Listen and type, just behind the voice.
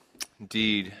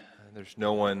Indeed, there's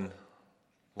no one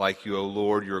like you, O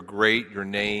Lord. You are great. Your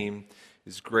name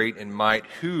is great in might.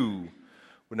 Who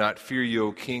would not fear you,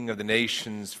 O King of the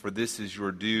nations? For this is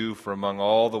your due. For among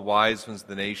all the wise ones of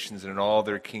the nations and in all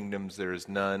their kingdoms there is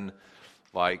none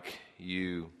like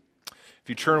you. If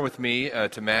you turn with me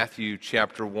to Matthew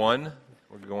chapter 1,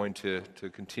 we're going to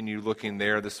continue looking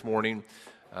there this morning.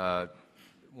 I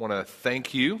want to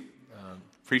thank you.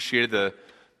 Appreciated the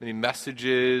many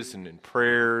messages and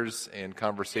prayers and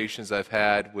conversations I've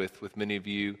had with many of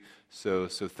you. So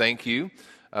thank you.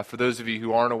 For those of you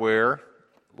who aren't aware,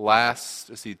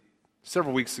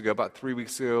 several weeks ago, about 3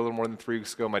 weeks ago, a little more than 3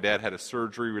 weeks ago, my dad had a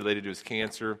surgery related to his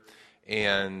cancer.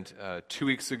 And 2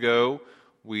 weeks ago,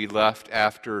 we left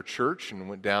after church and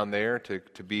went down there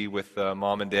to be with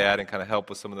mom and dad and kind of help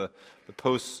with some of the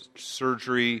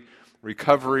post-surgery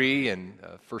recovery. And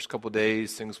first couple of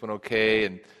days, things went okay.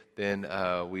 And then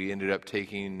we ended up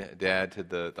taking Dad to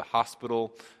the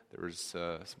hospital. There was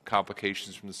some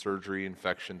complications from the surgery,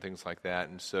 infection, things like that.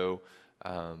 And so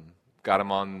got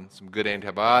him on some good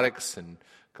antibiotics and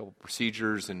a couple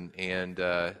procedures and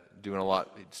started doing a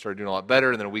lot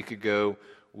better. And then a week ago,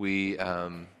 we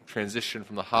transitioned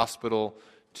from the hospital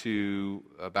to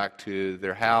back to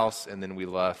their house, and then we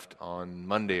left on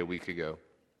Monday a week ago.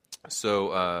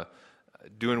 So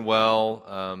doing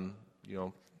well,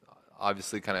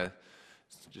 obviously kind of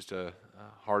just a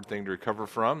hard thing to recover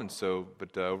from,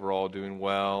 but overall doing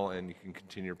well, and you can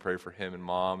continue to pray for him and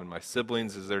mom and my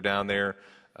siblings as they're down there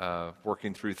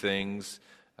working through things.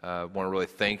 Want to really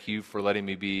thank you for letting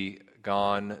me be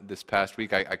gone this past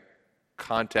week. I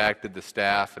contacted the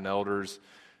staff and elders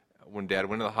when Dad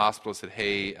went to the hospital and said,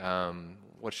 hey,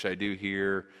 what should I do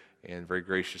here? And very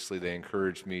graciously they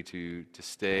encouraged me to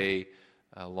stay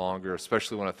longer.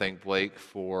 Especially want to thank Blake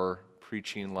for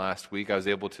preaching last week. I was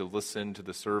able to listen to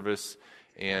the service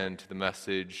and to the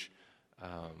message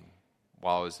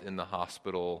while I was in the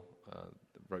hospital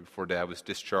right before Dad was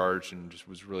discharged, and just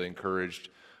was really encouraged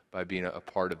by being a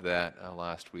part of that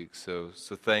last week. So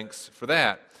thanks for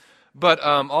that. But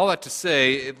all that to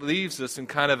say, it leaves us in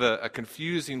kind of a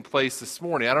confusing place this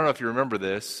morning. I don't know if you remember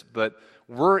this, but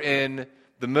we're in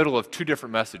the middle of two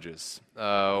different messages.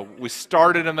 We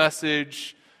started a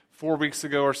message 4 weeks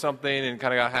ago or something and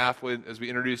kind of got halfway as we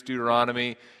introduced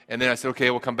Deuteronomy. And then I said, okay,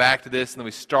 we'll come back to this. And then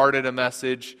we started a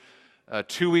message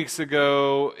 2 weeks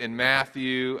ago in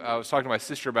Matthew. I was talking to my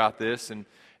sister about this, and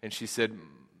she said,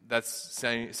 that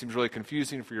seems really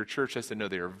confusing for your church. I said, no,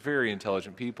 they are very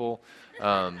intelligent people.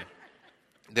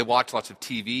 They watch lots of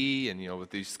TV and, with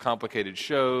these complicated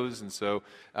shows. And so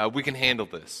we can handle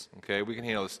this, okay? We can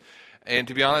handle this. And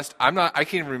to be honest, I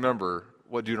can't even remember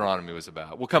what Deuteronomy was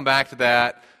about. We'll come back to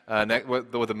that,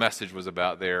 what the message was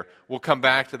about there. We'll come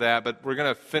back to that, but we're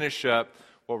going to finish up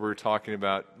what we were talking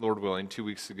about, Lord willing, 2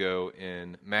 weeks ago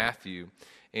in Matthew.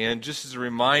 And just as a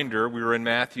reminder, we were in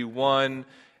Matthew 1,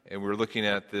 and we were looking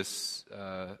at this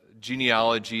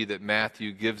genealogy that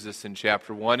Matthew gives us in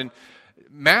chapter 1. And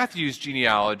Matthew's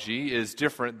genealogy is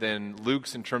different than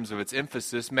Luke's in terms of its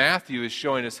emphasis. Matthew is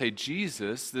showing us, hey,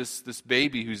 Jesus, this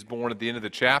baby who's born at the end of the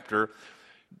chapter,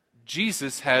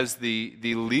 Jesus has the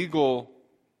legal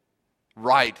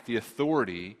right, the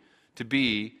authority to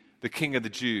be the King of the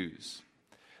Jews.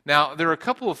 Now, there are a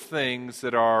couple of things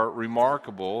that are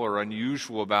remarkable or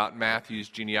unusual about Matthew's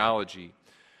genealogy.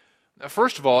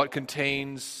 First of all, it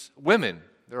contains women.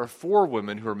 There are 4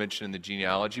 women who are mentioned in the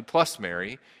genealogy, plus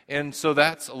Mary, and so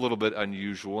that's a little bit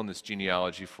unusual in this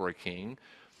genealogy for a king.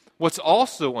 What's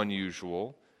also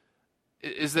unusual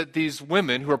is that these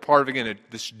women who are part of, again,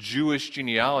 this Jewish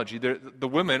genealogy,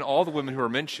 all the women who are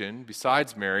mentioned,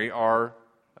 besides Mary, are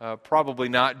probably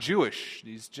not Jewish,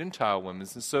 these Gentile women.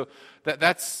 And so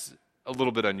that's a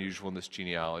little bit unusual in this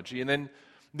genealogy. And then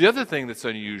the other thing that's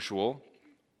unusual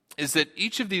is that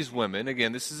each of these women,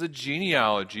 again, this is a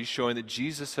genealogy showing that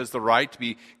Jesus has the right to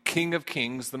be King of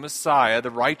Kings, the Messiah, the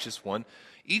righteous one.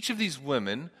 Each of these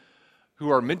women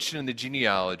who are mentioned in the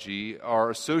genealogy are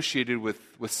associated with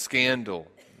scandal.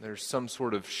 There's some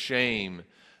sort of shame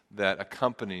that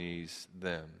accompanies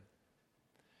them.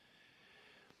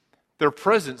 Their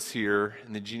presence here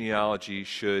in the genealogy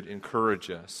should encourage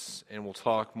us, and we'll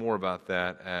talk more about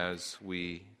that as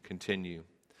we continue.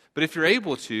 But if you're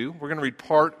able to, we're going to read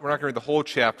we're not going to read the whole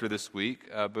chapter this week,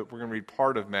 but we're going to read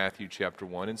part of Matthew chapter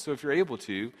 1. And so if you're able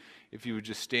to, if you would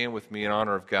just stand with me in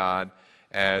honor of God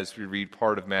as we read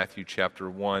part of Matthew chapter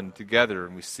 1 together,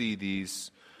 and we see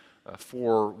these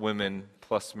 4 women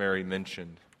plus Mary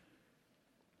mentioned.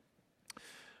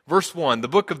 Verse 1, the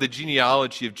book of the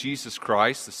genealogy of Jesus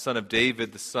Christ, the son of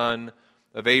David, the son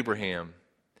of Abraham.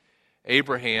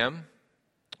 Abraham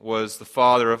was the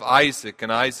father of Isaac,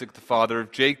 and Isaac the father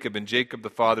of Jacob, and Jacob the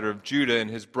father of Judah and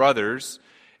his brothers,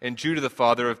 and Judah the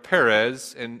father of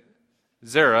Perez, and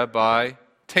Zerah by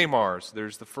Tamar. So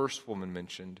there's the first woman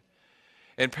mentioned.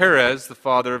 And Perez the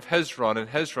father of Hezron, and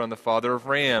Hezron the father of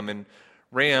Ram, and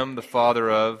Ram the father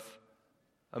of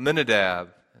Amminadab,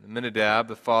 and Amminadab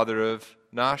the father of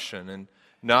Nahshon, and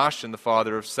Nahshon the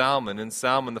father of Salmon, and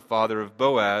Salmon the father of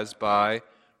Boaz by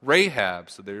Rahab.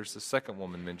 So there's the second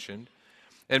woman mentioned.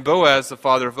 And Boaz the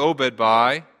father of Obed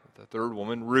by, the third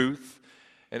woman, Ruth,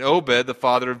 and Obed the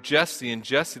father of Jesse, and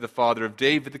Jesse the father of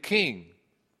David the king.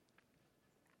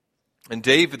 And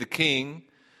David the king,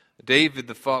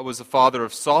 was the father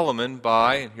of Solomon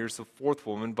by, and here's the fourth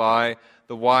woman, by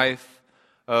the wife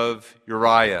of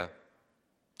Uriah.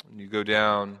 And you go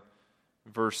down,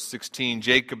 verse 16,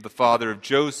 Jacob the father of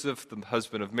Joseph, the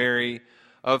husband of Mary,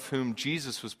 of whom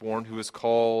Jesus was born, who is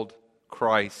called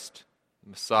Christ,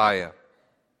 Messiah.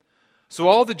 So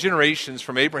all the generations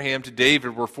from Abraham to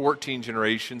David were 14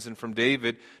 generations, and from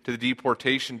David to the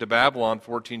deportation to Babylon,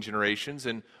 14 generations,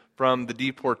 and from the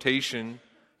deportation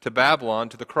to Babylon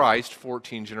to the Christ,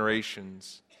 14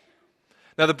 generations.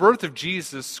 Now the birth of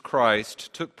Jesus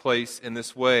Christ took place in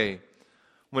this way.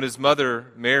 When his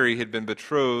mother Mary had been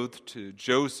betrothed to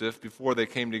Joseph before they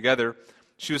came together,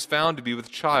 she was found to be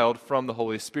with child from the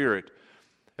Holy Spirit.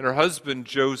 And her husband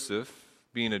Joseph,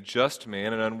 being a just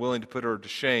man and unwilling to put her to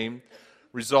shame,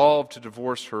 resolved to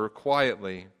divorce her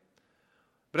quietly.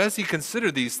 But as he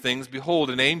considered these things, behold,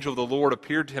 an angel of the Lord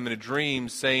appeared to him in a dream,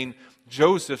 saying,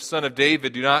 Joseph, son of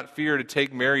David, do not fear to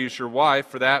take Mary as your wife,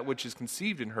 for that which is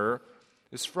conceived in her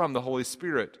is from the Holy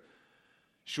Spirit.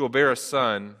 She will bear a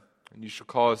son, and you shall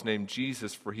call his name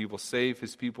Jesus, for he will save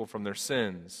his people from their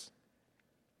sins.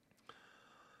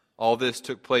 All this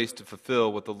took place to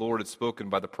fulfill what the Lord had spoken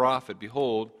by the prophet.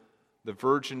 Behold, the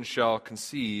virgin shall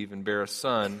conceive and bear a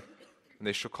son, and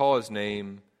they shall call his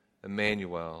name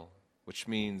Emmanuel, which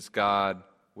means God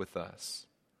with us.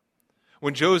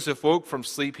 When Joseph woke from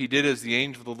sleep, he did as the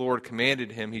angel of the Lord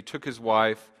commanded him. He took his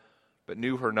wife, but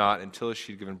knew her not until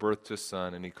she had given birth to a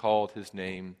son, and he called his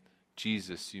name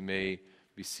Jesus. You may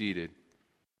be seated.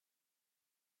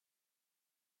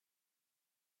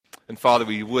 And Father,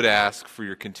 we would ask for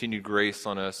your continued grace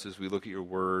on us as we look at your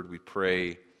word. We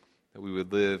pray that we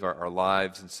would live our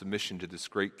lives in submission to this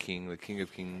great King, the King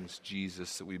of Kings,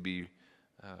 Jesus, that we be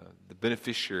the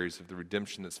beneficiaries of the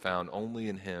redemption that's found only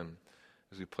in him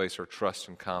as we place our trust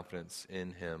and confidence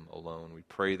in him alone. We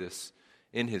pray this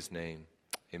in his name.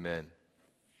 Amen.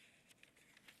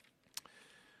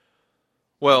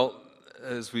 Well,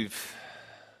 as we've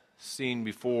seen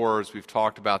before, as we've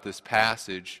talked about this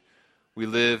passage, we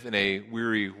live in a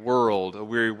weary world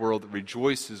that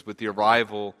rejoices with the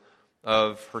arrival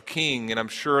of her King. And I'm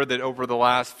sure that over the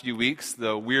last few weeks,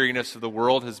 the weariness of the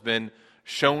world has been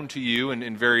shown to you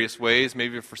in various ways.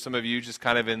 Maybe for some of you, just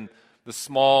kind of in the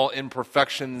small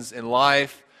imperfections in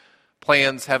life.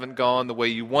 Plans haven't gone the way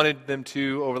you wanted them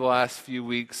to over the last few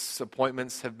weeks.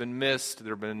 Appointments have been missed.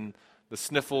 There have been the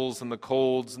sniffles and the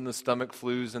colds and the stomach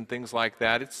flus and things like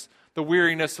that. It's the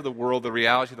weariness of the world, the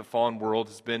reality of the fallen world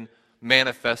has been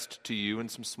manifest to you in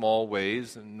some small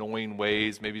ways, annoying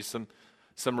ways, maybe some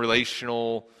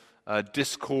relational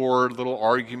discord, little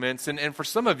arguments. And for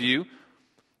some of you,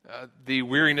 the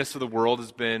weariness of the world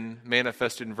has been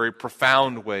manifested in very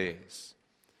profound ways.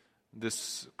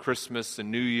 This Christmas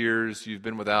and New Year's, you've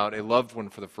been without a loved one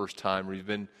for the first time, or you've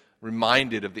been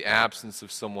reminded of the absence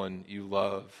of someone you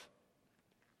love.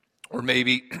 Or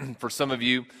maybe, for some of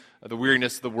you, the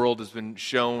weariness of the world has been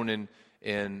shown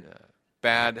in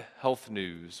bad health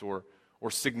news, or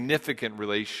significant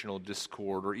relational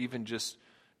discord, or even just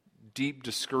deep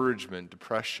discouragement,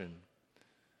 depression.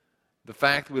 The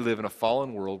fact that we live in a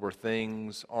fallen world where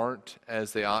things aren't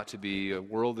as they ought to be, a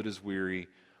world that is weary,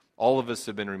 all of us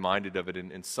have been reminded of it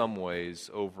in some ways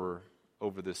over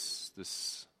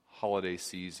this holiday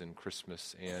season,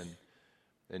 Christmas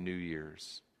and New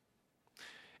Year's.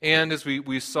 And as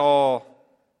we saw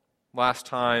last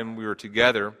time we were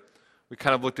together, we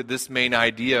kind of looked at this main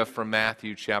idea from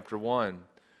Matthew chapter 1.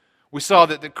 We saw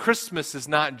that Christmas is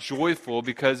not joyful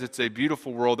because it's a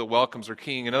beautiful world that welcomes our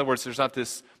King. In other words, there's not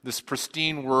this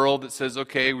pristine world that says,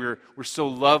 okay, we're so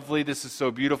lovely, this is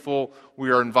so beautiful,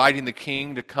 we are inviting the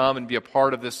King to come and be a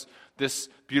part of this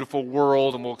beautiful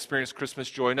world and we'll experience Christmas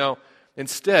joy. No,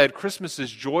 instead, Christmas is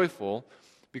joyful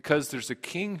because there's a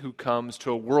King who comes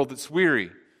to a world that's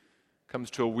weary,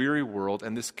 comes to a weary world,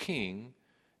 and this King,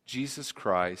 Jesus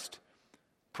Christ,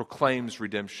 proclaims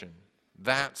redemption.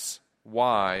 That's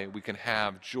why we can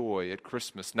have joy at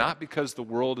Christmas. Not because the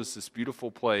world is this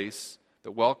beautiful place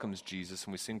that welcomes Jesus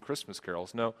and we sing Christmas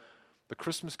carols. No, The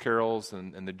Christmas carols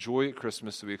and the joy at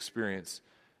Christmas that we experience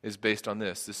is based on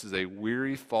this. This is a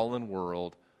weary, fallen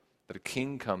world that a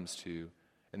king comes to,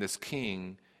 and this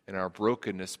king, in our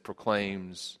brokenness,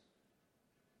 proclaims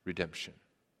redemption.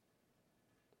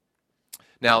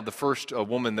 Now, the first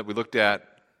woman that we looked at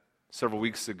several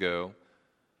weeks ago,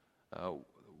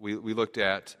 we looked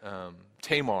at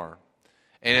Tamar.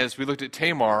 And as we looked at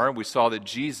Tamar, we saw that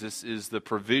Jesus is the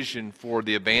provision for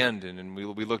the abandoned. And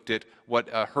we looked at what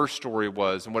her story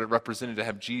was and what it represented to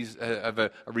have a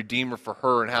redeemer for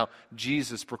her, and how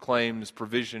Jesus proclaims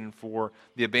provision for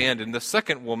the abandoned. The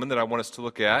second woman that I want us to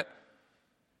look at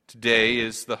today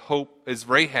is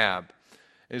Rahab.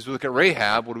 And as we look at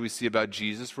Rahab, what do we see about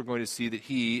Jesus? We're going to see that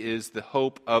he is the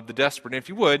hope of the desperate. And if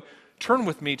you would, turn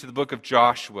with me to the book of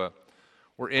Joshua.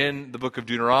 We're in the book of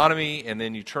Deuteronomy, and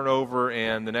then you turn over,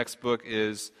 and the next book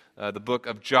is the book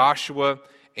of Joshua,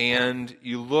 and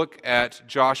you look at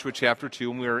Joshua chapter 2,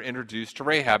 and we are introduced to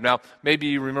Rahab. Now, maybe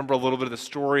you remember a little bit of the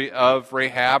story of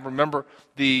Rahab. Remember,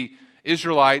 the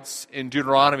Israelites in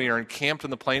Deuteronomy are encamped on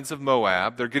the plains of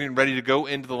Moab. They're getting ready to go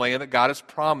into the land that God has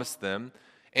promised them.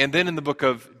 And then in the book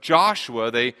of Joshua,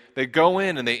 they go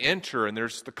in and they enter, and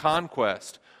there's the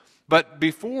conquest. But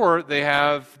before they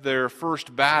have their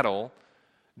first battle,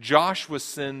 Joshua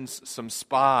sends some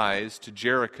spies to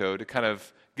Jericho to kind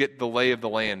of get the lay of the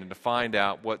land and to find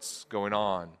out what's going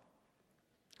on.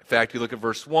 In fact, you look at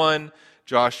verse 1,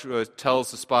 Joshua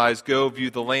tells the spies, go view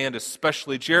the land,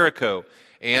 especially Jericho.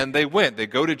 And they went. They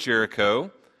go to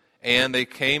Jericho, and they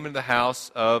came into the house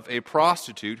of a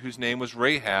prostitute whose name was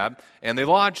Rahab, and they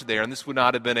lodged there. And this would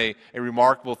not have been a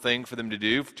remarkable thing for them to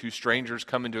do. If two strangers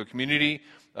come into a community,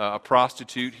 a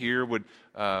prostitute here would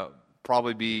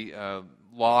probably be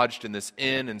lodged in this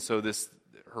inn, and so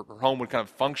her home would kind of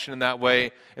function in that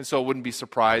way, and so it wouldn't be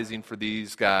surprising for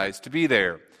these guys to be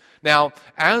there. Now,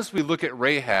 as we look at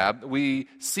Rahab, we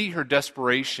see her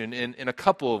desperation in a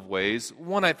couple of ways.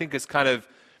 One, I think, is kind of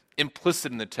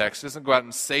implicit in the text. It doesn't go out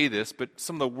and say this, but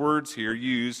some of the words here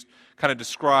used kind of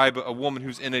describe a woman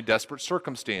who's in a desperate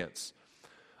circumstance.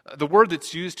 The word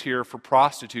that's used here for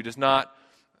prostitute is not,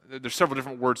 there's several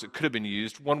different words that could have been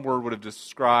used. One word would have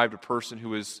described a person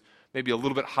who is maybe a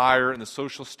little bit higher in the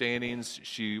social standings.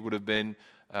 She would have been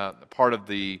part of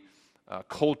the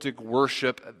cultic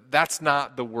worship. That's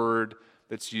not the word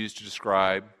that's used to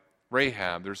describe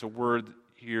Rahab. There's a word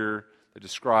here that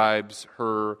describes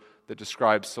her, that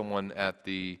describes someone at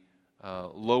the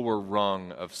lower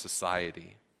rung of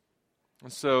society.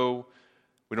 And so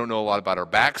we don't know a lot about her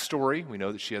backstory. We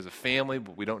know that she has a family,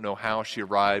 but we don't know how she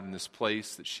arrived in this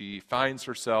place that she finds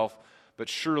herself. But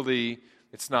surely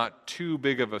it's not too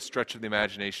big of a stretch of the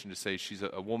imagination to say she's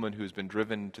a woman who's been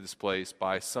driven to this place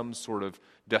by some sort of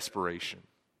desperation.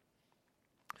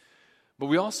 But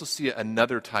we also see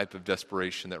another type of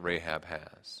desperation that Rahab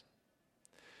has.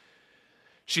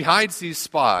 She hides these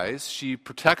spies. She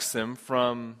protects them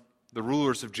from the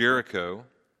rulers of Jericho.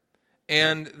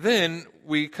 And then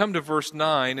we come to verse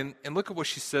 9, and look at what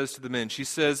she says to the men. She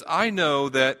says, I know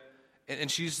that,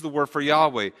 and she uses the word for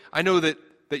Yahweh, I know that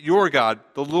your God,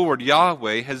 the Lord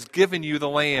Yahweh, has given you the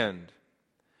land,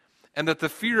 and that the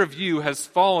fear of you has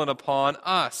fallen upon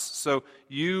us. So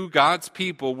you, God's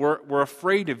people, were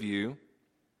afraid of you.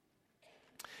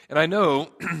 And I know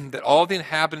that all the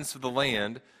inhabitants of the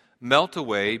land melt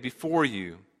away before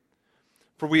you.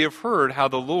 For we have heard how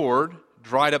the Lord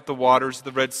dried up the waters of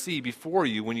the Red Sea before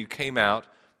you when you came out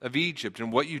of Egypt,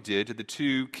 and what you did to the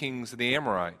two kings of the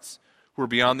Amorites, who were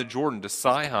beyond the Jordan, to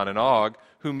Sihon and Og,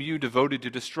 whom you devoted to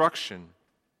destruction.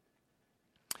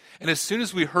 And as soon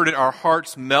as we heard it, our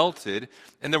hearts melted,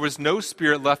 and there was no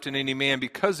spirit left in any man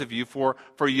because of you. For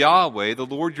Yahweh, the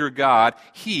Lord your God,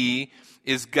 He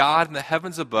is God in the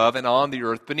heavens above and on the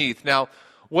earth beneath. Now,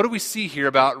 what do we see here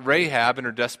about Rahab and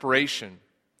her desperation?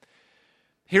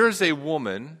 Here is a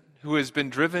woman who has been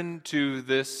driven to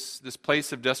this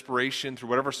place of desperation through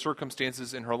whatever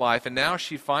circumstances in her life, and now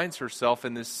she finds herself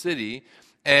in this city,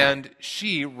 and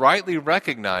she rightly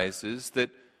recognizes that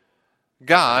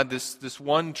God, this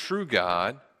one true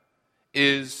God,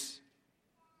 is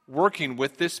working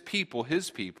with this people,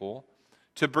 His people,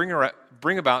 to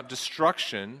bring about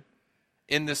destruction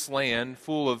in this land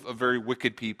full of very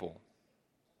wicked people.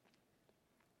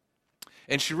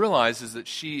 And she realizes that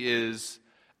she is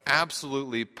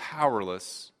absolutely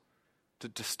powerless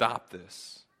to stop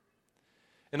this.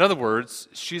 In other words,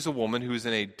 she's a woman who is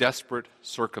in a desperate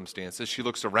circumstance. As she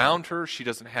looks around her, she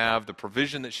doesn't have the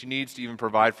provision that she needs to even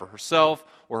provide for herself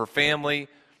or her family.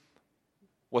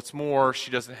 What's more,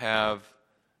 she doesn't have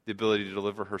the ability to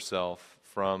deliver herself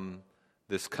from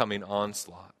this coming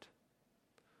onslaught.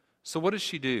 So what does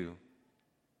she do?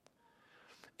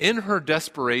 in her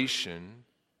desperation,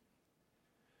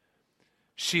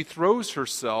 she throws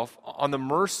herself on the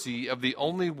mercy of the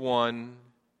only one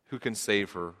who can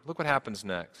save her. Look what happens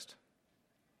next.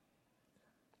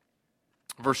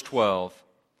 Verse 12.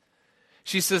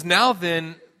 She says, "Now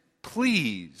then,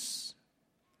 please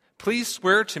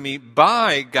swear to me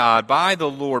by God, by the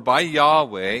Lord, by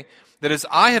Yahweh, that as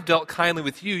I have dealt kindly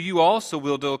with you, you also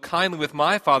will deal kindly with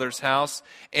my father's house,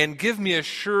 and give me a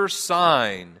sure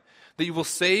sign that you will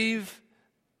save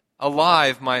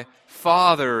alive my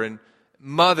father and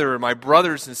mother, my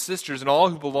brothers and sisters, and all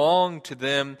who belong to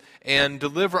them, and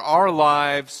deliver our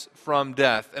lives from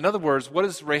death." In other words, what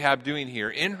is Rahab doing here?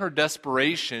 In her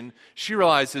desperation, she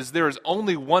realizes there is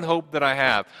only one hope that I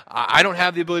have. I don't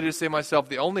have the ability to save myself.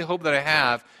 The only hope that I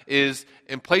have is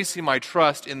in placing my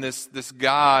trust in this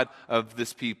God of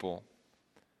this people.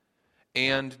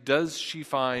 And does she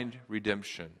find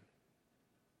redemption?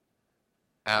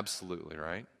 Absolutely,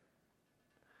 right?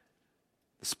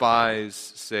 The spies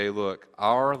say, "Look,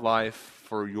 our life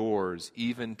for yours,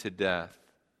 even to death.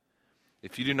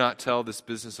 If you do not tell this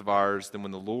business of ours, then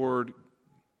when the Lord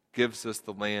gives us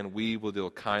the land, we will deal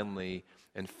kindly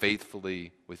and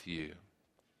faithfully with you."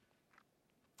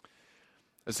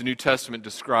 As the New Testament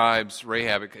describes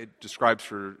Rahab, it describes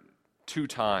her two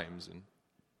times. And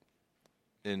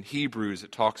in Hebrews,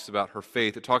 it talks about her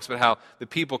faith. It talks about how the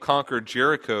people conquered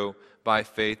Jericho by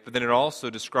faith, but then it also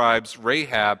describes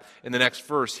Rahab in the next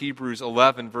verse, Hebrews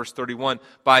 11, verse 31.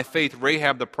 "By faith,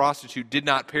 Rahab the prostitute did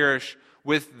not perish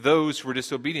with those who were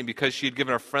disobedient because she had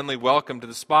given a friendly welcome to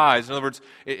the spies." In other words,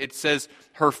 it says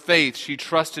her faith, she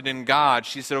trusted in God.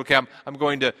 She said, okay, I'm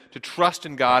going to trust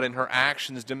in God, and her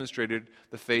actions demonstrated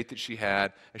the faith that she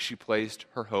had as she placed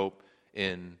her hope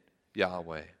in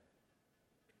Yahweh.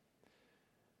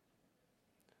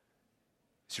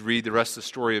 As you read the rest of the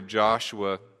story of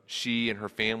Joshua, she and her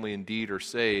family indeed are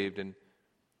saved, and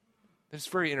it's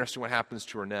very interesting what happens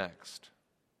to her next.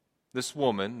 This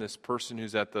woman, this person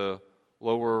who's at the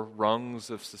lower rungs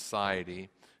of society,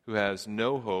 who has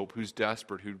no hope, who's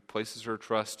desperate, who places her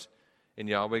trust in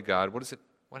Yahweh God,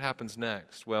 what happens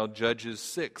next? Well, Judges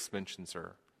 6 mentions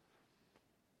her.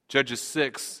 Judges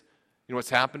 6, you know what's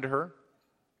happened to her?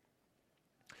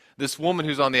 This woman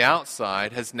who's on the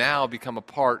outside has now become a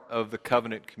part of the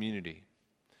covenant community.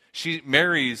 She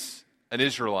marries an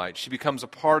Israelite. She becomes a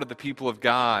part of the people of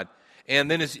God. And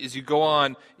then as you go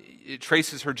on, it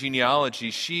traces her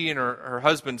genealogy. She and her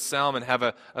husband Salmon have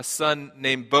a son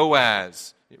named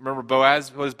Boaz. Remember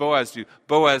Boaz? What does Boaz do?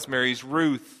 Boaz marries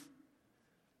Ruth.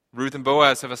 Ruth and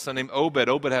Boaz have a son named Obed.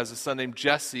 Obed has a son named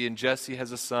Jesse, and Jesse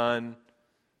has a son,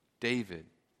 David.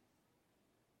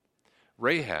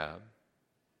 Rahab,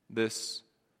 this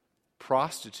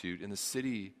prostitute in the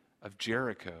city of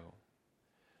Jericho,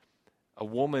 a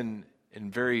woman in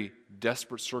very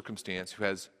desperate circumstance who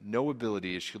has no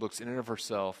ability as she looks in and of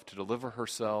herself to deliver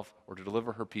herself or to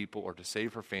deliver her people or to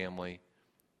save her family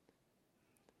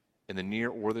in the near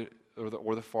or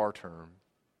the far term,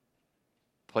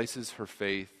 places her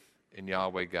faith in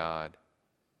Yahweh God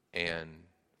and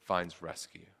finds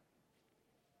rescue.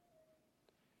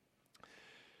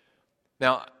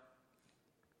 Now,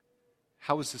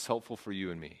 how is this helpful for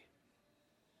you and me?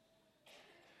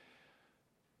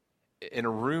 In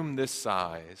a room this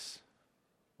size,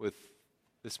 with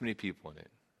this many people in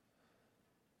it,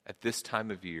 at this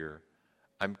time of year,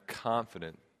 I'm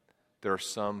confident there are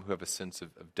some who have a sense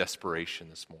of desperation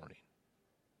this morning.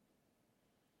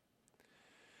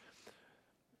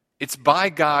 It's by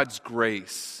God's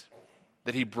grace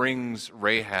that He brings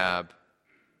Rahab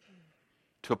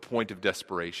to a point of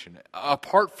desperation.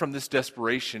 Apart from this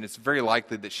desperation, it's very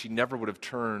likely that she never would have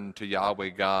turned to Yahweh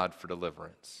God for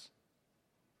deliverance.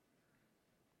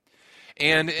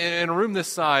 And in a room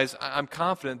this size, I'm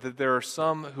confident that there are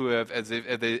some who have, as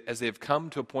they have come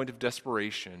to a point of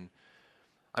desperation,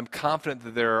 I'm confident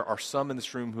that there are some in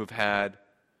this room who have had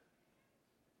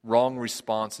wrong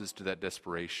responses to that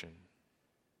desperation.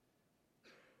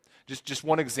 Just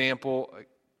one example.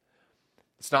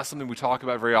 It's not something we talk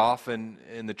about very often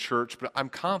in the church, but I'm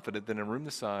confident that in a room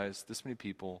this size, this many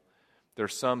people, there are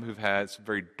some who've had some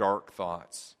very dark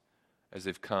thoughts as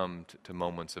they've come to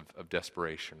moments of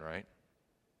desperation, right?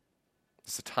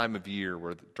 It's a time of year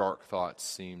where the dark thoughts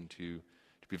seem to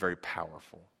be very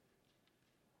powerful.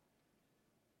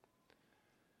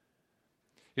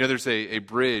 You know, there's a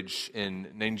bridge in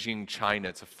Nanjing, China.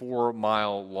 It's a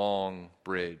 4-mile long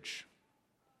bridge.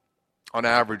 On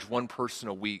average, one person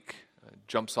a week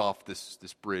jumps off this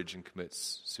bridge and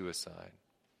commits suicide.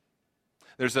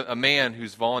 There's a man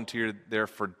who's volunteered there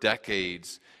for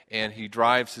decades, and he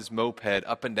drives his moped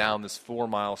up and down this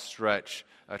 4-mile stretch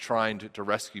trying to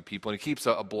rescue people. And he keeps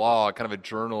a blog, kind of a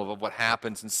journal of what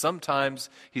happens, and sometimes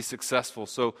he's successful.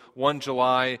 So one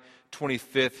July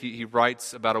 25th, he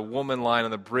writes about a woman lying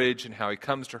on the bridge and how he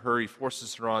comes to her, he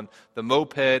forces her on the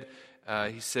moped.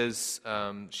 He says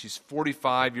she's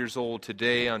 45 years old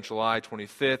today on July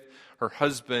 25th. Her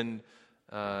husband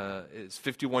is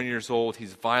 51 years old.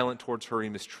 He's violent towards her. He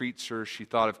mistreats her. She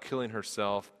thought of killing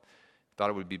herself, thought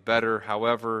it would be better.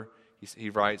 However, he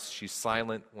writes, she's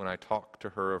silent when I talk to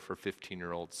her of her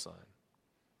 15-year-old son.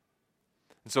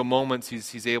 And so moments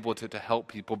he's able to help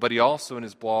people, but he also in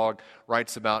his blog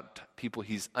writes about people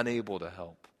he's unable to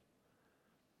help.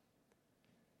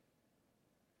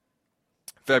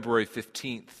 February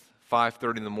 15th,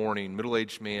 5:30 in the morning,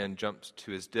 middle-aged man jumps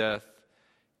to his death.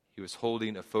 He was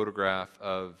holding a photograph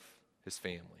of his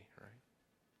family. Right?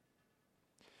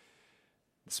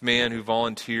 This man who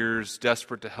volunteers,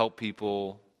 desperate to help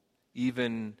people,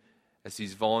 even as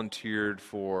he's volunteered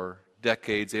for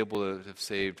decades, able to have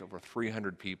saved over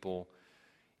 300 people,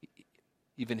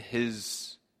 even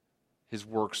his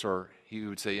works are, he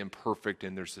would say, imperfect,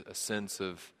 and there's a sense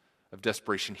of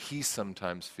desperation he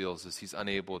sometimes feels as he's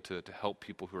unable to help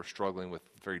people who are struggling with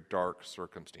very dark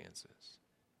circumstances.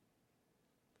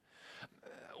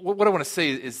 What I want to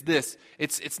say is this: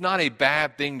 it's not a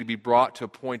bad thing to be brought to a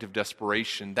point of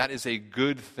desperation. That is a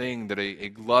good thing that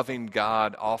a loving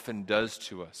God often does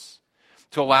to us.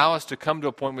 To allow us to come to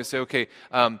a point where we say, okay,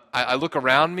 I look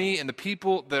around me, and the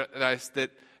people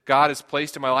that God has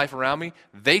placed in my life around me,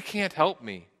 they can't help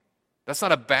me. That's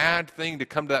not a bad thing to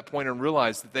come to that point and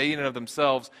realize that they in and of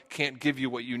themselves can't give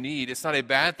you what you need. It's not a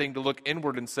bad thing to look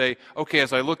inward and say, okay,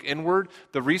 as I look inward,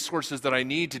 the resources that I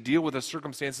need to deal with the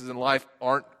circumstances in life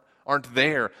aren't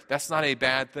there. That's not a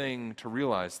bad thing to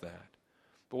realize that.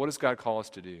 But what does God call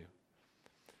us to do?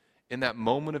 In that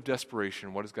moment of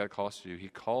desperation, what does God call us to do? He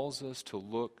calls us to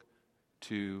look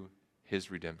to His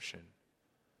redemption.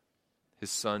 His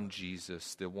Son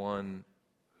Jesus, the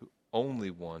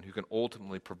only one who can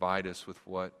ultimately provide us with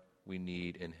what we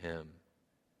need in Him.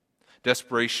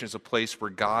 Desperation is a place where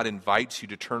God invites you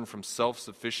to turn from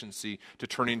self-sufficiency to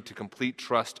turning to complete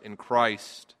trust in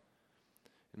Christ.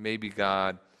 And maybe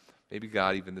God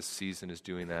even this season is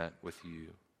doing that with you.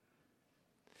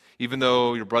 Even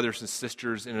though your brothers and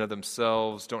sisters in and of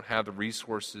themselves don't have the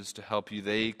resources to help you,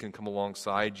 they can come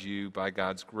alongside you by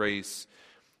God's grace.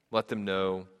 Let them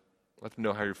know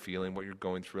how you're feeling, what you're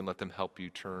going through, and let them help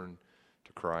you turn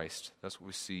to Christ. That's what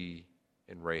we see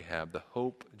in Rahab. The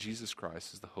hope, Jesus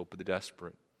Christ, is the hope of the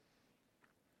desperate.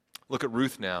 Look at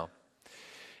Ruth now.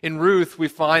 In Ruth, we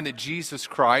find that Jesus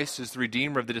Christ is the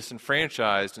Redeemer of the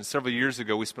disenfranchised. And several years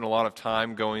ago, we spent a lot of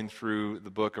time going through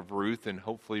the book of Ruth, and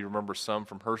hopefully you remember some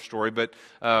from her story. But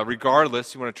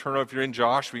regardless, you want to turn over, if you're in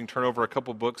Joshua, you can turn over a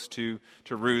couple books to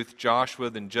Ruth,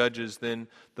 Joshua, then Judges, then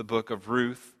the book of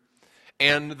Ruth.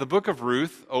 And the book of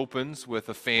Ruth opens with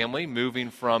a family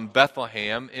moving from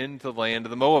Bethlehem into the land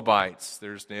of the Moabites.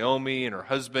 There's Naomi and her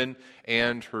husband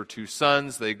and her 2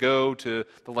 sons. They go to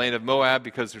the land of Moab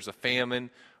because there's a famine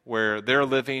where they're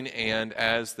living, and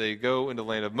as they go into the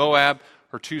land of Moab,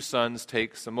 her 2 sons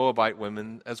take some Moabite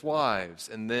women as wives,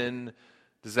 and then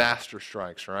disaster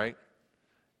strikes, right?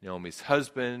 Naomi's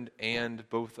husband and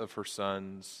both of her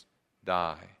sons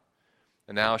die.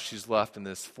 And now she's left in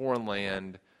this foreign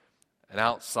land, an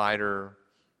outsider,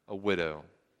 a widow.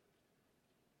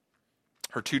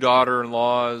 Her 2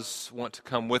 daughter-in-laws want to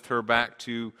come with her back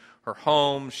to her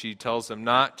home. She tells them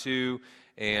not to,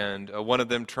 and one of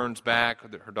them turns back.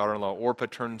 Her daughter-in-law Orpah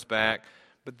turns back,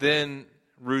 but then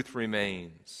Ruth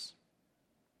remains.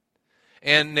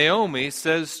 And Naomi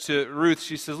says to Ruth,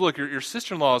 she says, look, your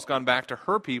sister-in-law has gone back to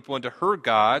her people and to her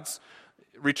gods.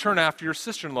 Return after your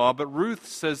sister-in-law. But Ruth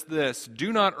says this,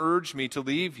 do not urge me to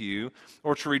leave you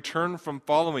or to return from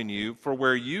following you, for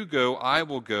where you go, I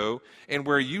will go, and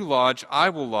where you lodge, I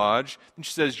will lodge. And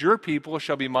she says, your people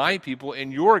shall be my people,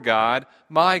 and your God,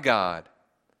 my God.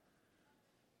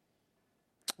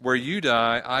 Where you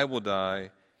die, I will die,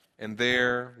 and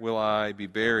there will I be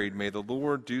buried. May the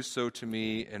Lord do so to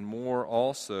me, and more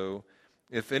also,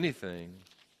 if anything,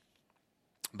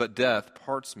 but death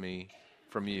parts me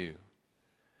from you.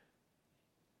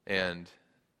 And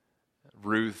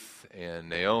Ruth and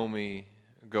Naomi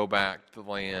go back to the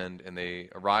land, and they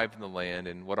arrive in the land,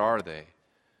 and what are they?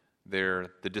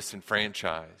 They're the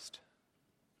disenfranchised.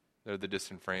 They're the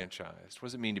disenfranchised. What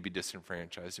does it mean to be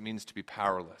disenfranchised? It means to be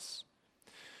powerless.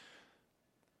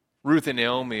 Ruth and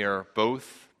Naomi are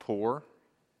both poor.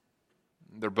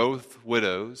 They're both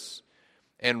widows.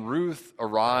 And Ruth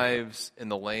arrives in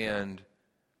the land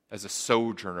as a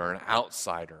sojourner, an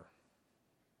outsider.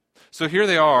 So here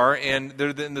they are, and they're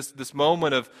in this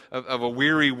moment of a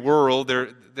weary world.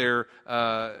 They're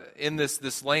in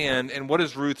this land, and what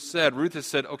has Ruth said? Ruth has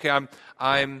said, "Okay,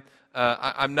 I'm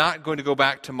not going to go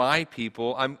back to my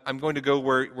people. I'm going to go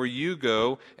where you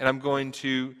go, and I'm going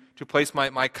to place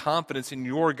my confidence in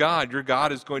your God. Your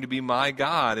God is going to be my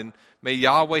God, and may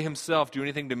Yahweh Himself do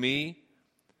anything to me,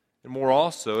 and more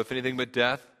also, if anything but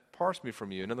death parts me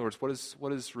from you." In other words,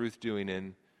 what is Ruth doing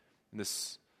in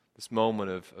this moment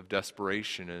of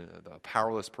desperation and a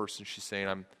powerless person? She's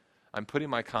saying, I'm putting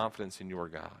my confidence in your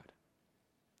God.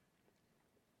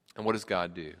 And what does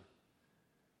God do?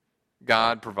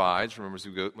 God provides. Remember, as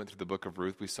we went through the book of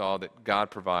Ruth, we saw that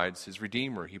God provides His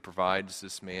Redeemer. He provides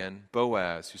this man,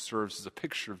 Boaz, who serves as a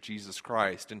picture of Jesus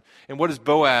Christ. And what does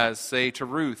Boaz say to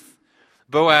Ruth?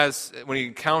 Boaz, when he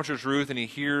encounters Ruth and he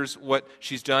hears what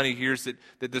she's done, he hears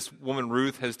that this woman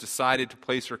Ruth has decided to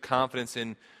place her confidence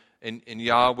in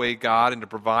Yahweh God and to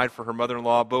provide for her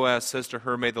mother-in-law. Boaz says to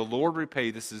her, "May the Lord repay,"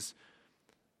 this is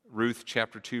Ruth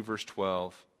chapter 2, verse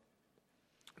 12,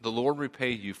 "the Lord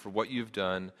repay you for what you've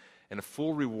done, and a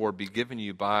full reward be given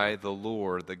you by the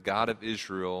Lord, the God of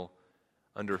Israel,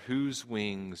 under whose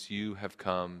wings you have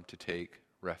come to take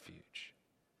refuge."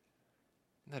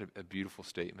 Isn't that a beautiful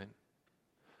statement?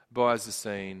 Boaz is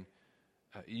saying,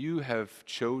 you have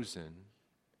chosen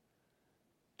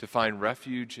to find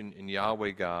refuge in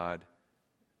Yahweh God.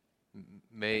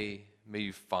 May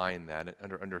you find that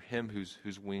under Him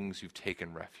whose wings you've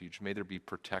taken refuge. May there be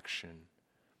protection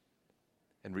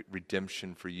and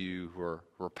redemption for you who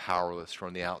are powerless, who are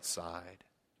on the outside.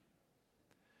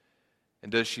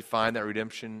 And does she find that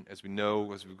redemption? As we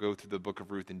know, as we go through the book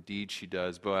of Ruth, indeed she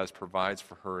does. Boaz provides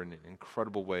for her in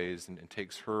incredible ways and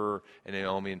takes her and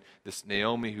Naomi. And this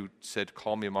Naomi who said,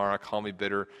 "Call me Mara, call me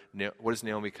bitter." What does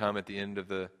Naomi come at the end of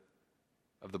the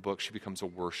book? She becomes a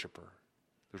worshiper.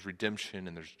 There's redemption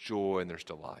and there's joy and there's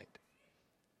delight.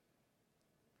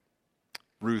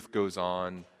 Ruth goes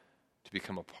on to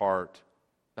become a part,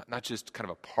 not just kind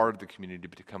of a part of the community,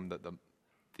 but to become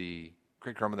the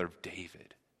great-grandmother of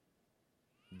David,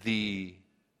 the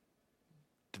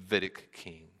Davidic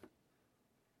king.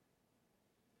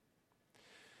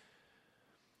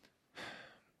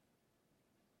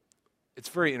 It's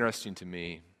very interesting to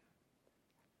me,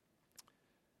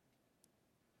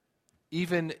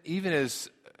 even as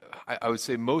I would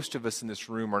say most of us in this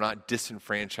room are not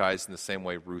disenfranchised in the same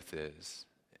way Ruth is,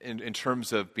 in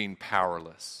terms of being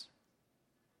powerless.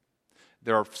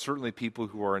 There are certainly people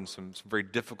who are in some very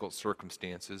difficult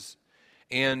circumstances,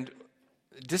 and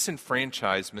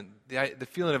disenfranchisement, the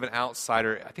feeling of an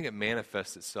outsider, I think it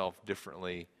manifests itself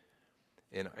differently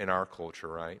in our culture,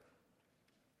 right?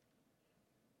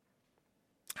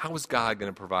 How is God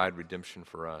going to provide redemption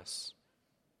for us?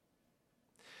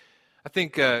 I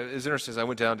think it was interesting as I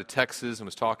went down to Texas and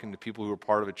was talking to people who were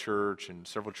part of a church and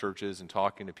several churches and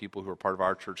talking to people who were part of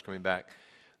our church coming back.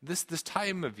 This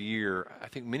time of year, I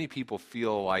think many people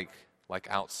feel like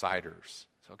outsiders.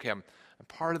 So, okay, I'm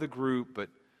part of the group, but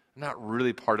I'm not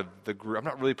really part of the group. I'm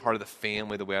not really part of the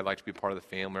family the way I'd like to be part of the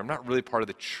family. I'm not really part of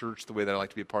the church the way that I'd like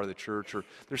to be a part of the church. Or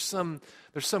there's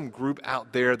some group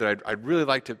out there that I'd really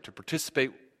like to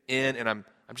participate in, and I'm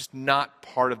just not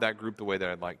part of that group the way that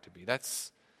I'd like to be. That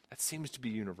seems to be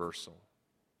universal.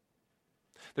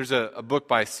 There's a book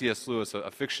by C.S. Lewis,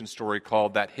 a fiction story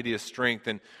called That Hideous Strength,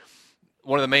 and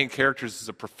one of the main characters is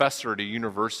a professor at a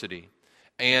university.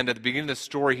 And at the beginning of the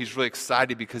story, he's really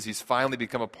excited because he's finally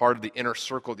become a part of the inner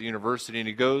circle at the university. And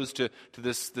he goes to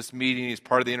this meeting, he's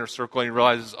part of the inner circle, and he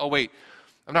realizes, oh wait,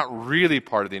 I'm not really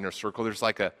part of the inner circle. There's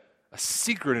like a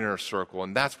secret inner circle,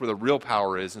 and that's where the real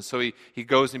power is. And so he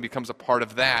goes and he becomes a part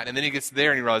of that. And then he gets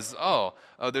there and he realizes,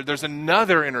 there's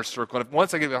another inner circle. And if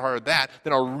once I get a part of that,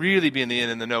 then I'll really be in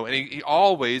the know. And he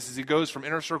always, as he goes from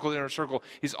inner circle to inner circle,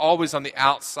 he's always on the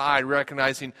outside,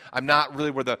 recognizing I'm not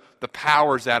really where the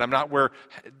power's at. I'm not where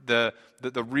the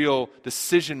real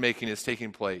decision-making is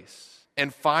taking place.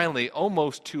 And finally,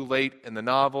 almost too late in the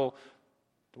novel,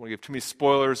 don't want to give too many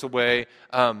spoilers away,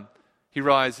 he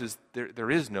realizes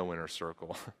there is no inner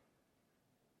circle.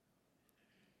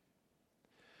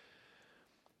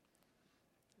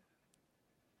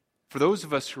 For those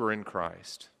of us who are in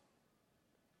Christ,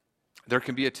 there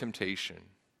can be a temptation,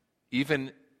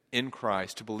 even in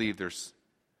Christ, to believe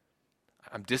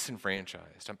I'm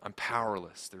disenfranchised. I'm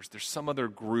powerless. There's some other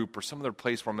group or some other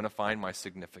place where I'm going to find my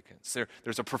significance.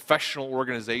 There's a professional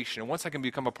organization, and once I can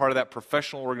become a part of that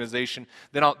professional organization,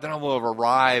 then I will have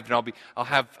arrived, and I'll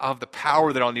have the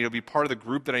power that I'll need to be part of the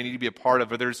group that I need to be a part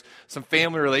of. Or there's some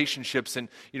family relationships, and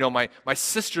my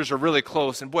sisters are really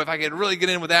close, and boy, if I could really get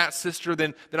in with that sister,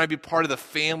 then I'd be part of the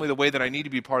family the way that I need to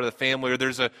be part of the family. Or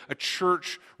there's a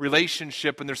church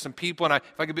relationship, and there's some people, and if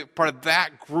I could be part of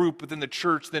that group within the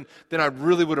church, then I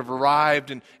really would have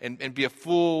arrived and be a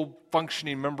full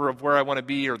functioning member of where I want to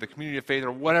be, or the community of faith,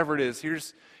 or whatever it is.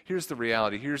 Here's the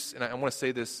reality. And I want to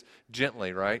say this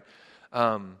gently, right?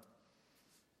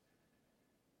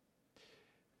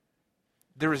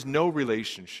 There is no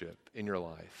relationship in your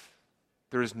life.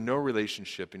 There is no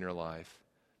relationship in your life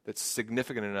that's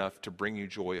significant enough to bring you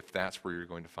joy if that's where you're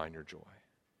going to find your joy.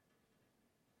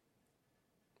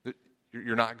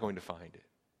 You're not going to find it.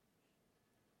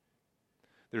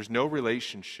 There's no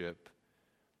relationship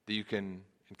that you can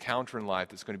encounter in life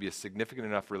that's going to be a significant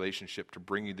enough relationship to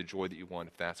bring you the joy that you want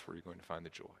if that's where you're going to find the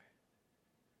joy.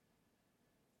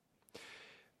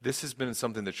 This has been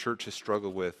something the church has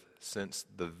struggled with since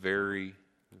the very,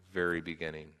 very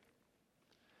beginning.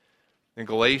 In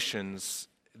Galatians,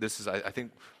 I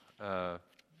think, I've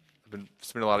been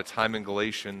spending a lot of time in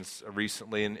Galatians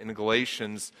recently, and in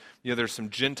Galatians, there's some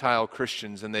Gentile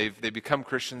Christians, and they become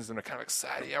Christians, and they're kind of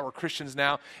excited. Yeah, we're Christians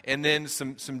now. And then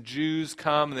some Jews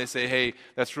come, and they say, hey,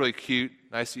 that's really cute.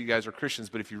 Nice that you guys are Christians,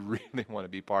 but if you really want to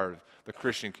be part of the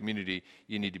Christian community,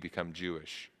 you need to become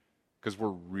Jewish, because we're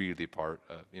really part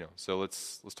of, So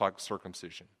let's talk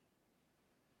circumcision.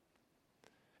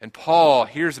 And Paul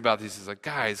hears about this. He's like,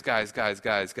 guys,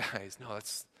 no,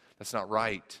 that's not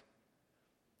right.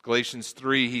 Galatians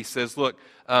 3, he says, look,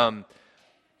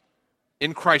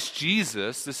 in Christ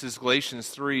Jesus, this is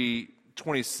Galatians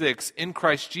 3:26, in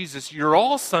Christ Jesus, you're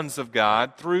all sons of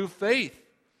God through faith.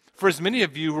 For as many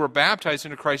of you who are baptized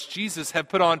into Christ Jesus have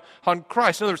put on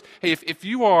Christ. In other words, hey, if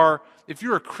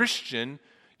you're a Christian,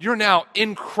 you're now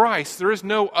in Christ. There is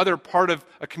no other part of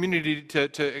a community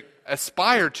to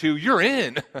aspire to. You're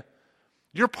in.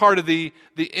 You're part of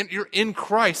you're in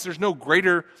Christ. There's no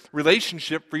greater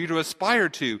relationship for you to aspire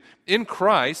to. In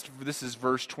Christ, this is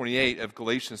verse 28 of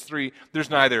Galatians 3, there's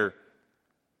neither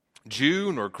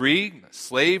Jew nor Greek,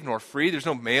 slave nor free. There's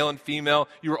no male and female.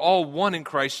 You are all one in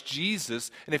Christ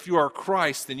Jesus. And if you are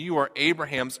Christ, then you are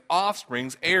Abraham's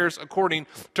offspring, heirs according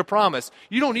to promise.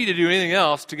 You don't need to do anything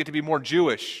else to get to be more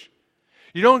Jewish.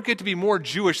 You don't get to be more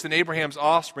Jewish than Abraham's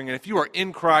offspring, and if you are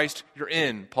in Christ, you're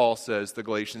in, Paul says, the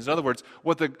Galatians. In other words,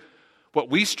 what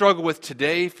we struggle with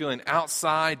today, feeling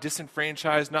outside,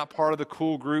 disenfranchised, not part of the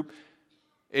cool group,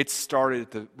 it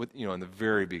started in the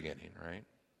very beginning, right?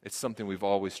 It's something we've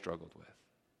always struggled with.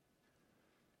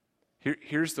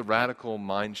 Here's the radical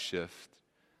mind shift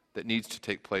that needs to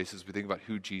take place as we think about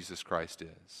who Jesus Christ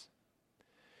is.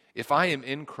 If I'm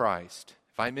in Christ,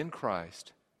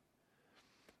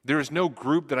 there is no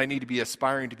group that I need to be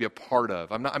aspiring to be a part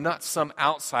of. I'm not some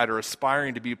outsider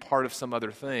aspiring to be a part of some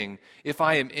other thing. If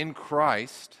I am in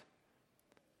Christ,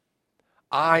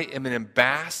 I am an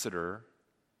ambassador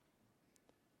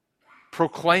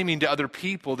proclaiming to other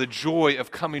people the joy of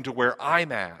coming to where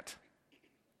I'm at.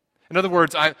 In other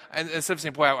words, instead of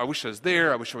saying, boy, I wish I was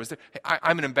there, hey,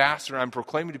 I'm an ambassador. I'm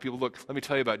proclaiming to people, look, let me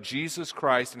tell you about Jesus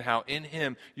Christ and how in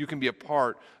Him you can be a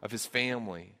part of His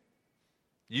family.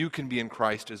 You can be in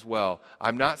Christ as well.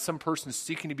 I'm not some person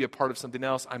seeking to be a part of something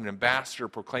else. I'm an ambassador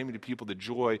proclaiming to people the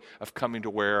joy of coming to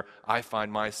where I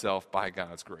find myself by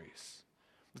God's grace.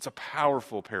 It's a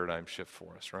powerful paradigm shift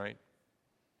for us, right?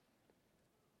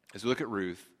 As we look at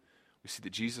Ruth, we see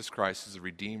that Jesus Christ is the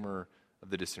Redeemer of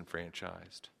the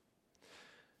disenfranchised.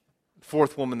 The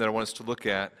fourth woman that I want us to look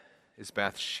at is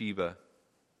Bathsheba.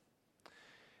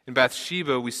 In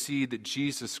Bathsheba, we see that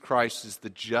Jesus Christ is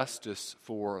the justice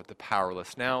for the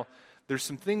powerless. Now, there's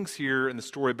some things here in the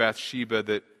story of Bathsheba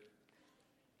that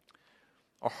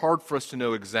are hard for us to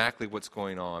know exactly what's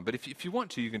going on. But if you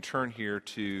want to, you can turn here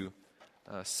to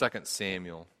 2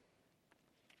 Samuel.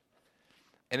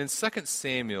 And in 2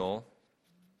 Samuel,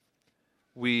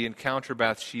 we encounter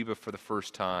Bathsheba for the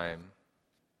first time.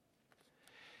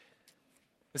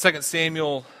 In 2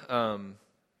 Samuel,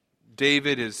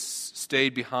 David has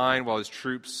stayed behind while his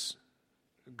troops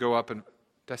go up and...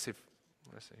 what did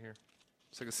I say here?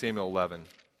 2 Samuel 11.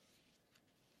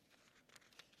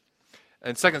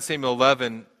 In 2 Samuel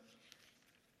 11,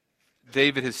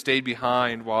 David has stayed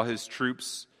behind while his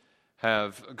troops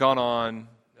have gone on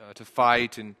to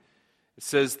fight. And it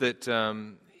says that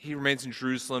he remains in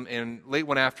Jerusalem. And late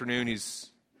one afternoon, he's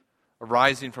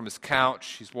arising from his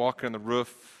couch. He's walking on the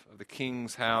roof of the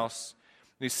king's house.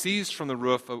 he sees from the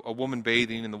roof a woman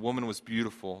bathing, and the woman was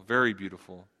beautiful, very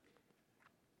beautiful.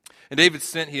 And David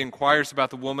sent, he inquires about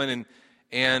the woman,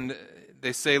 and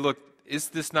they say, look, is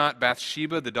this not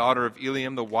Bathsheba, the daughter of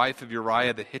Eliam, the wife of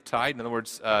Uriah the Hittite? In other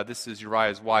words, this is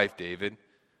Uriah's wife, David.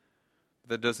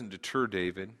 That doesn't deter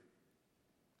David.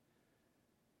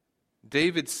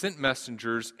 David sent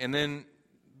messengers, and then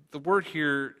the word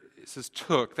here, it says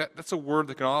took. That's a word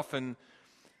that can often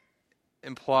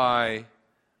imply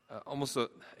almost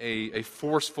a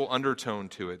forceful undertone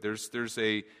to it. There's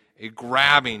a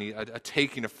grabbing, a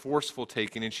taking, a forceful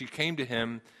taking, and she came to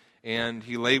him, and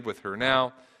he lay with her.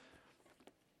 Now,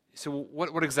 so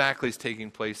what exactly is taking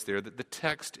place there? The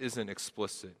text isn't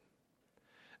explicit.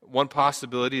 One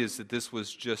possibility is that this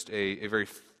was just a very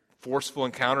forceful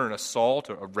encounter, an assault,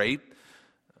 or a rape.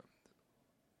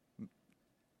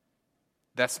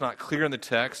 That's not clear in the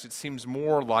text. It seems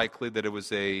more likely that it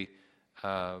was a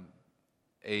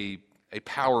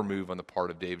power move on the part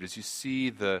of David. As you see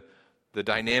the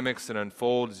dynamics that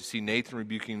unfold, as you see Nathan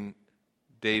rebuking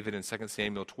David in 2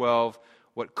 Samuel 12,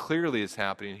 what clearly is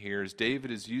happening here is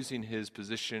David is using his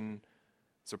position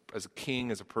as a king,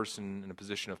 as a person in a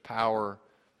position of power,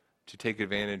 to take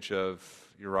advantage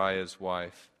of Uriah's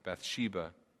wife,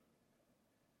 Bathsheba.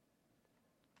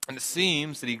 And it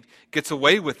seems that he gets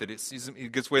away with it. He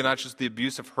gets away not just the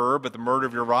abuse of her, but the murder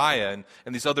of Uriah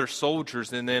and these other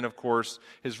soldiers. And then, of course,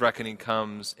 his reckoning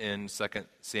comes in 2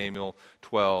 Samuel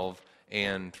 12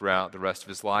 and throughout the rest of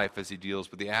his life as he deals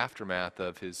with the aftermath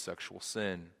of his sexual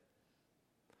sin.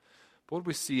 But what do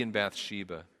we see in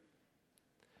Bathsheba?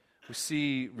 We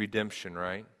see redemption,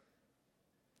 right?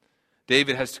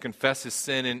 David has to confess his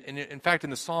sin, and in fact,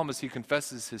 in the Psalm, as he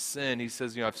confesses his sin, he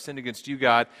says, I've sinned against you,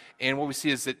 God. And what we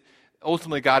see is that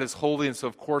ultimately God is holy, and so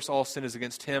of course all sin is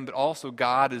against him, but also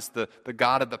God is the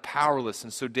God of the powerless.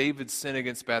 And so David's sin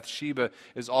against Bathsheba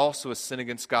is also a sin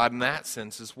against God in that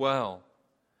sense as well.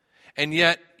 And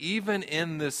yet, even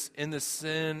in this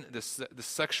sin, this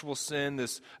sexual sin,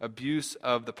 this abuse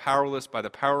of the powerless by the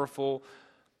powerful,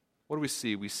 what do we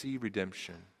see? We see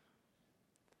redemption.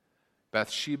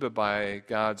 Bathsheba, by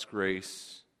God's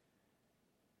grace,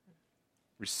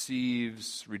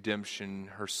 receives redemption.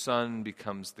 Her son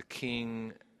becomes the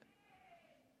king.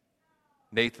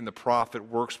 Nathan the prophet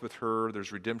works with her.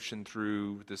 There's redemption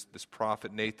through this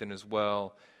prophet Nathan as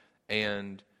well.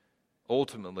 And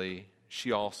ultimately,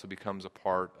 she also becomes a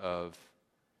part of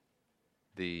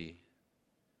the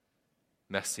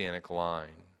messianic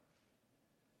line.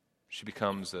 She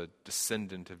becomes a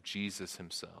descendant of Jesus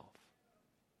himself.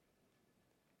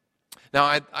 Now,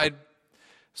 I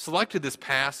selected this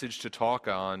passage to talk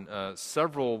on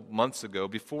several months ago,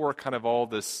 before kind of all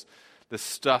this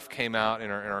stuff came out in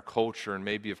our culture, and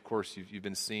maybe, of course, you've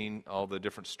been seeing all the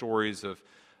different stories of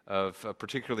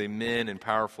particularly men in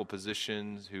powerful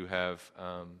positions who have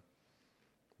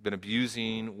been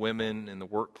abusing women in the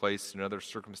workplace and other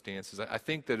circumstances. I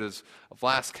think that as of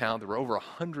last count, there were over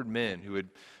 100 men who had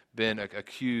been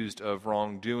accused of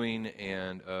wrongdoing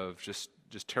and of just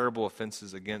terrible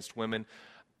offenses against women.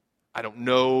 I don't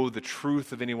know the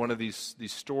truth of any one of these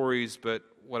stories, but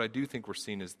what I do think we're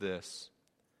seeing is this.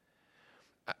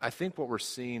 I think what we're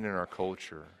seeing in our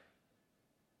culture,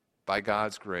 by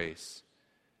God's grace,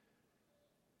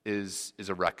 is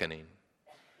a reckoning.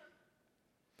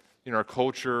 In our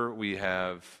culture, we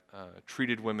have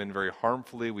treated women very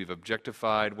harmfully. We've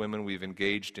objectified women. We've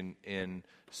engaged in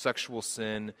sexual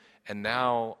sin. And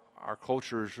now our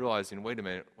culture is realizing, wait a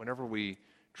minute, whenever we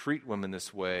treat women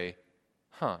this way,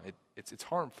 it's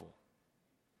harmful.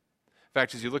 In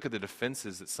fact, as you look at the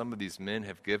defenses that some of these men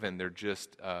have given, they're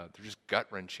just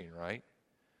gut-wrenching, right?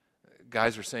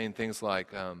 Guys are saying things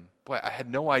like, boy, I had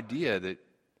no idea that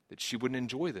she wouldn't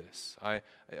enjoy this.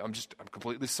 I'm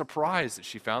completely surprised that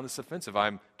she found this offensive.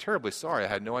 I'm terribly sorry. I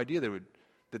had no idea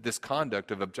that this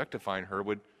conduct of objectifying her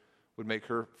would make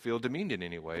her feel demeaned in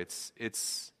any way. It's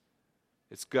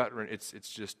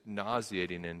just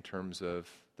nauseating in terms of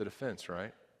the defense,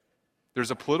 right?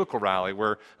 There's a political rally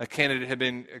where a candidate had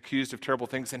been accused of terrible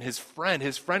things, and his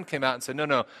friend came out and said,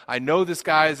 no, I know this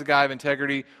guy is a guy of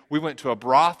integrity. We went to a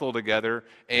brothel together,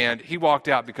 and he walked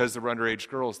out because there were underage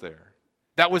girls there.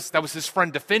 That was his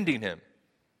friend defending him.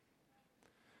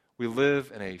 We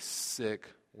live in a sick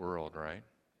world, right?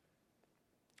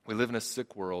 We live in a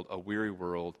sick world, a weary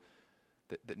world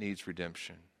that needs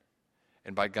redemption.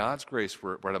 And by God's grace,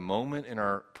 we're at a moment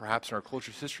perhaps in our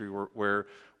culture's history where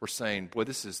we're saying, boy,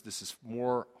 this is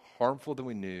more harmful than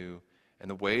we knew, and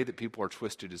the way that people are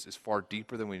twisted is far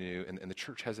deeper than we knew, and the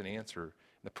church has an answer in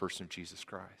the person of Jesus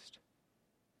Christ.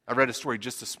 I read a story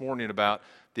just this morning about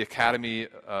the Academy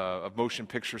of Motion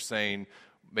Pictures saying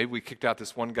maybe we kicked out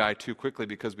this one guy too quickly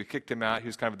because we kicked him out. He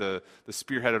was kind of the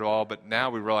spearhead of it all, but now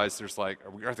we realize there's like, are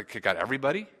we going to kick out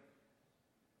everybody?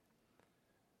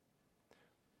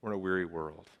 We're in a weary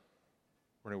world.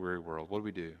 We're in a weary world. What do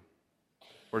we do?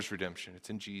 Where's redemption? It's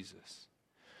in Jesus.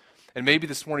 And maybe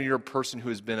this morning you're a person who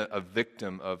has been a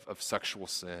victim of sexual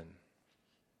sin.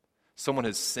 Someone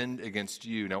has sinned against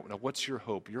you. Now, what's your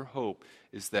hope? Your hope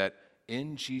is that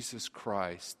in Jesus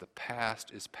Christ, the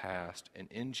past is past,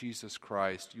 and in Jesus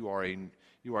Christ, you are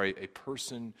a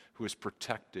person who is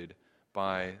protected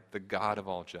by the God of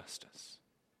all justice.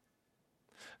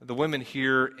 The women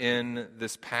here in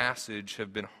this passage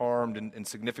have been harmed in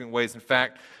significant ways. In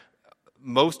fact,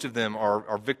 most of them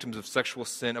are victims of sexual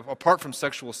sin. Apart from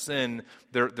sexual sin,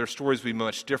 their stories will be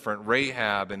much different.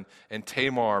 Rahab and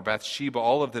Tamar, Bathsheba,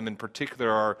 all of them in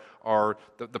particular are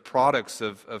the products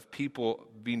of people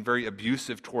being very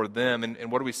abusive toward them.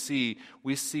 And what do we see?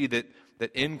 We see that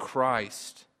in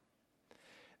Christ,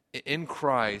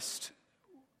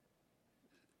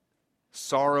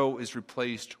 sorrow is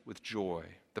replaced with joy.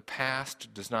 The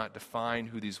past does not define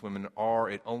who these women are.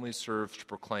 It only serves to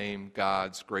proclaim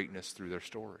God's greatness through their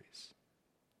stories.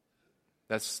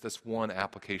 That's one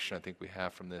application I think we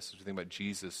have from this as we think about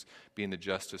Jesus being the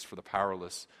justice for the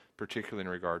powerless, particularly in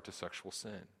regard to sexual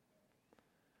sin.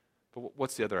 But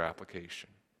what's the other application?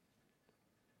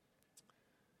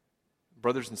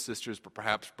 Brothers and sisters, but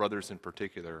perhaps brothers in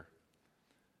particular,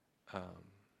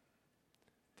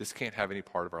 this can't have any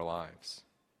part of our lives.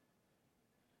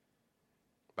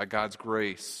 By God's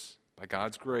grace,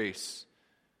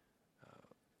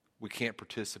 we can't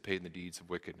participate in the deeds of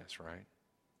wickedness, right?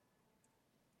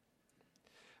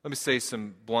 Let me say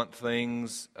some blunt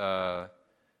things.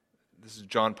 This is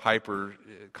John Piper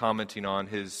commenting on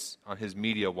his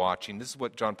media watching. This is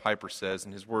what John Piper says,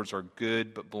 and his words are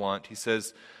good but blunt. He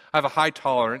says, I have a high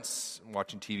tolerance,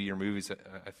 watching TV or movies,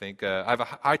 I think. I have a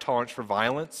high tolerance for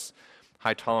violence,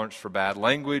 high tolerance for bad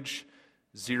language,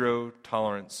 zero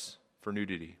tolerance for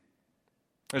nudity.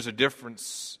 There's a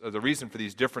difference. The reason for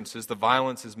these differences, the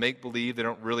violence is make-believe. They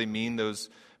don't really mean those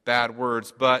bad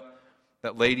words, but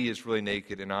that lady is really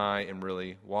naked and I am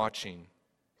really watching.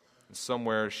 And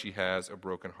somewhere she has a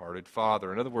broken-hearted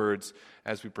father. In other words,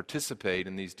 as we participate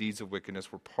in these deeds of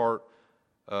wickedness, we're part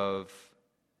of,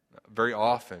 very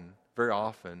often,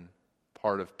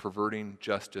 part of perverting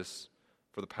justice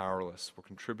for the powerless. We're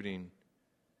contributing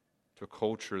to a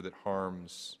culture that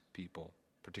harms people,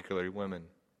 particularly women.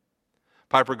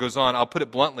 Piper goes on, I'll put it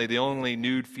bluntly, the only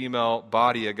nude female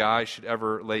body a guy should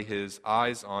ever lay his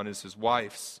eyes on is his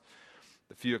wife's.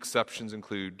 The few exceptions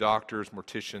include doctors,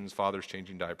 morticians, fathers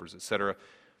changing diapers, etc.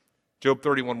 Job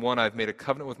 31:1, I've made a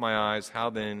covenant with my eyes, how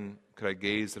then could I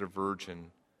gaze at a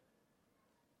virgin?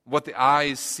 What the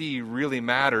eyes see really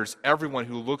matters. Everyone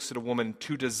who looks at a woman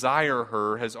to desire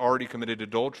her has already committed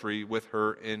adultery with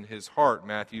her in his heart.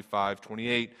 Matthew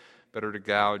 5:28, better to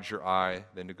gouge your eye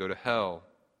than to go to hell.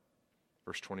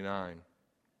 Verse 29.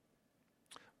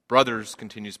 Brothers,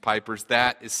 continues Pipers,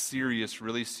 that is serious,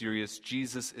 really serious.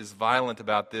 Jesus is violent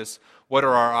about this. What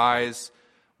are our eyes?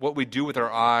 What we do with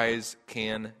our eyes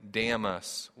can damn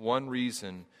us. One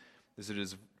reason is it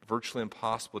is virtually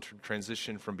impossible to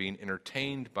transition from being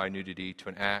entertained by nudity to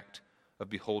an act of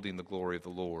beholding the glory of the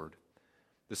Lord.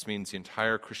 This means the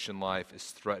entire Christian life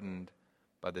is threatened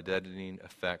by the deadening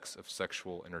effects of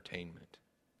sexual entertainment.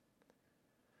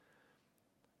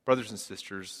 Brothers and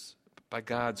sisters, by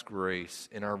God's grace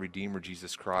in our Redeemer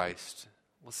Jesus Christ,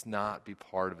 let's not be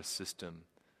part of a system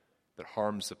that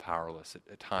harms the powerless,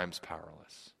 at times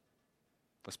powerless.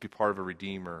 Let's be part of a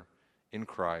Redeemer in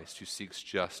Christ who seeks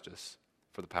justice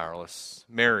for the powerless.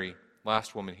 Mary,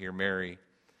 last woman here, Mary,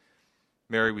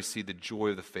 we see the joy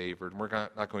of the favored. We're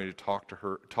not going to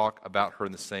talk about her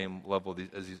in the same level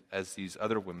as these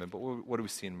other women, but what do we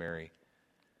see in Mary?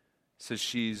 It says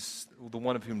she's the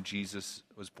one of whom Jesus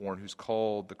was born, who's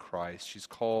called the Christ. She's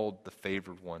called the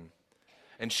favored one.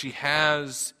 And she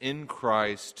has in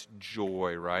Christ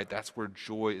joy, right? That's where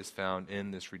joy is found in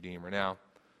this Redeemer. Now,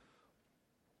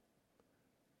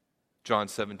 John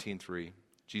 17:3,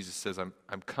 Jesus says, I'm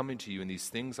coming to you, and these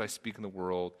things I speak in the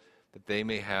world, that they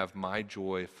may have my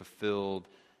joy fulfilled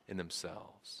in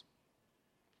themselves.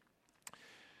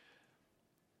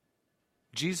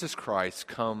 Jesus Christ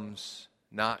comes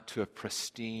not to a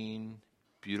pristine,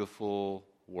 beautiful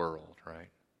world, right?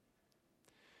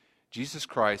 Jesus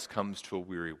Christ comes to a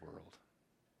weary world.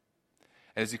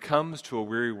 And as he comes to a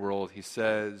weary world, he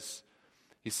says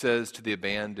to the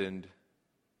abandoned,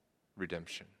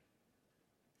 redemption.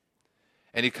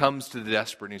 And he comes to the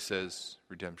desperate and he says,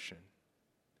 redemption.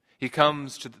 He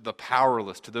comes to the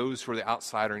powerless, to those who are the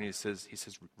outsider, and he says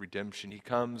redemption. He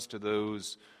comes to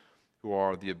those who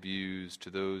are the abused,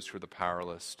 to those who are the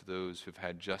powerless, to those who have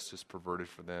had justice perverted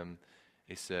for them.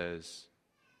 He says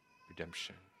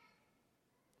redemption.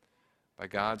 By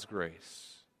God's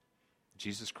grace,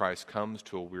 Jesus Christ comes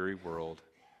to a weary world.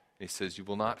 And he says, you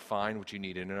will not find what you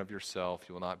need in and of yourself.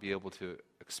 You will not be able to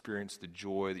experience the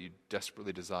joy that you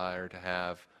desperately desire to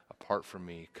have apart from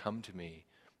me. Come to me.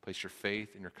 Place your faith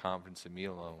and your confidence in me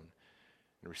alone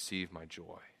and receive my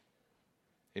joy.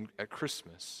 At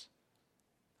Christmas,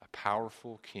 a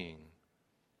powerful king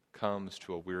comes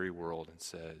to a weary world and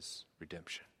says,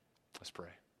 redemption. Let's pray.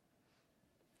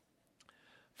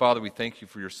 Father, we thank you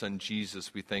for your Son,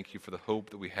 Jesus. We thank you for the hope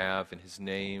that we have in his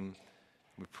name.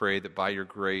 We pray that by your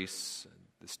grace,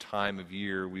 this time of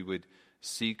year, we would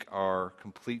seek our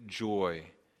complete joy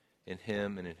in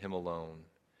him and in him alone.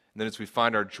 And then as we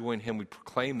find our joy in him, we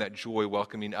proclaim that joy,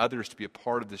 welcoming others to be a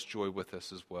part of this joy with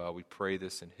us as well. We pray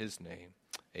this in his name.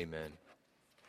 Amen.